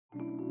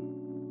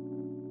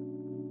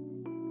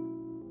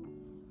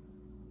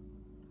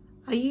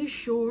Are you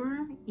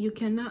sure you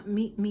cannot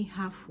meet me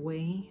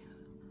halfway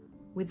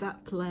with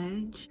that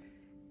pledge?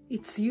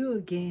 It's you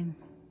again.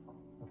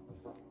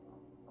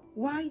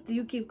 Why do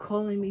you keep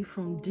calling me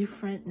from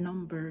different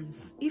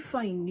numbers? If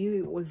I knew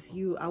it was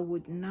you, I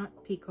would not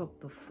pick up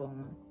the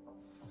phone.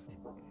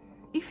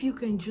 If you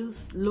can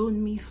just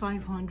loan me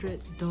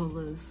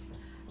 $500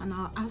 and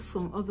I'll ask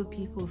some other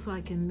people so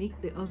I can make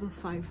the other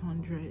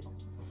 $500.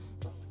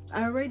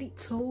 I already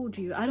told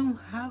you I don't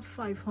have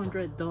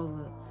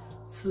 $500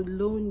 to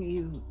loan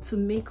you to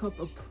make up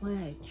a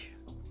pledge.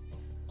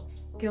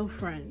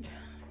 Girlfriend,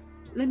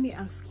 let me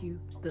ask you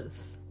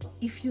this.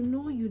 If you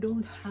know you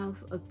don't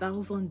have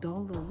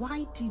 $1,000,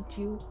 why did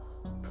you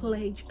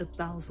pledge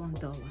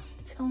 $1,000?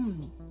 Tell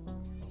me,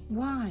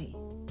 why?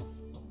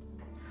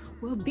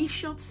 Well,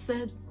 Bishop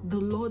said the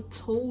Lord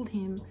told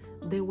him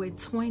there were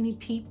 20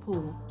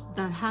 people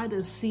that had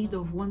a seed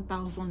of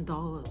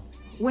 $1,000.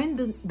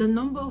 When the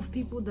number of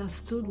people that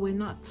stood were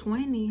not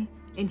 20,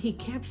 and he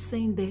kept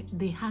saying that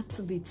they had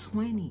to be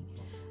 20,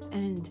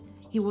 and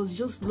he was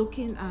just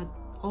looking at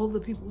all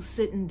the people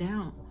sitting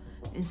down.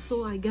 And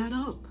so I got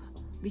up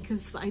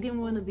because I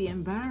didn't want to be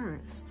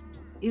embarrassed.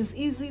 It's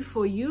easy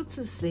for you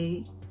to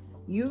say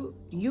you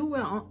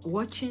were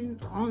watching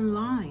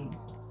online.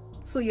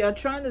 So you're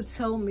trying to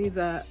tell me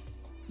that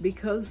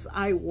because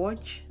I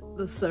watch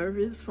the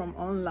service from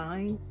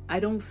online, I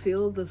don't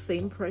feel the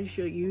same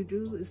pressure you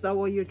do? Is that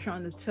what you're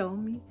trying to tell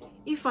me?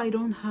 If I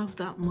don't have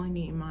that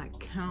money in my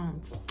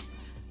account,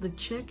 the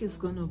check is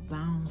gonna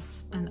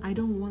bounce, and I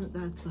don't want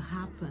that to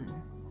happen.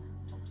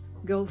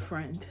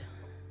 Girlfriend,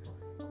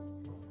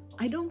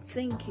 I don't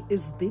think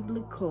it's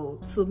biblical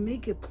to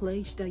make a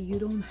pledge that you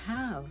don't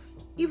have.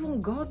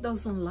 Even God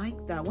doesn't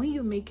like that. When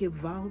you make a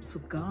vow to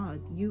God,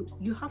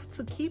 you have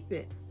to keep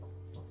it.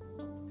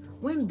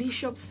 When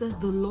Bishop said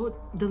the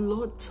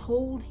Lord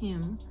told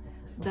him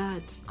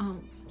that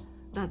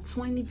that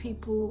 20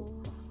 people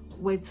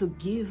were to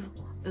give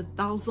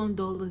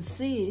 $1,000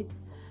 seed,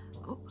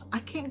 I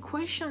can't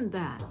question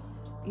that,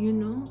 you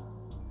know.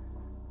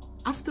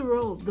 After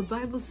all, the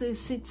Bible says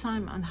seed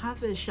time and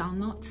harvest shall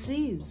not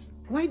cease.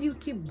 Why do you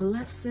keep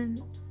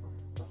blessing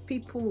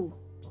people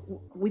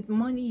with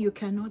money you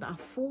cannot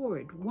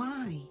afford?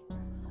 Why?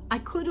 I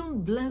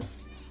couldn't bless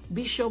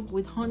Bishop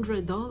with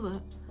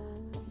 $100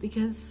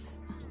 because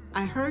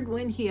I heard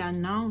when he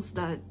announced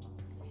that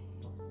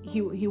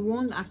he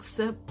won't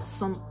accept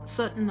some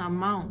certain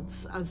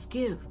amounts as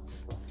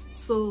gifts.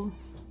 So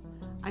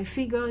I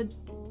figured,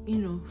 you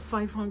know,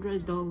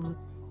 $500.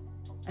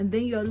 And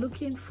then you're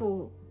looking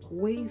for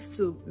ways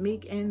to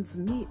make ends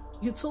meet.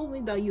 You told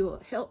me that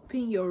you're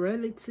helping your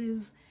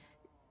relatives,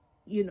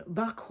 you know,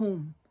 back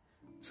home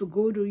to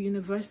go to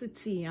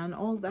university and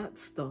all that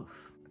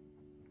stuff.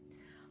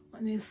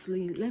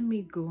 Honestly, let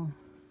me go.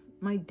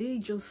 My day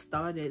just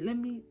started. Let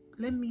me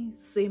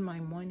say my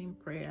morning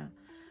prayer.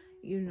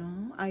 You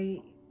know,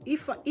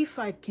 if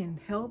I can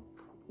help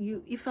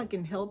you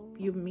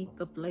meet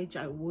the pledge,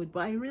 I would, but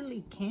I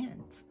really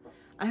can't.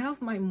 I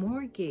have my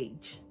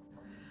mortgage.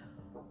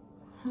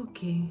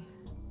 Okay,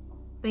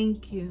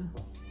 thank you.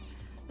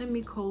 Let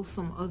me call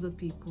some other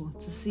people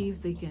to see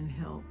if they can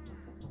help.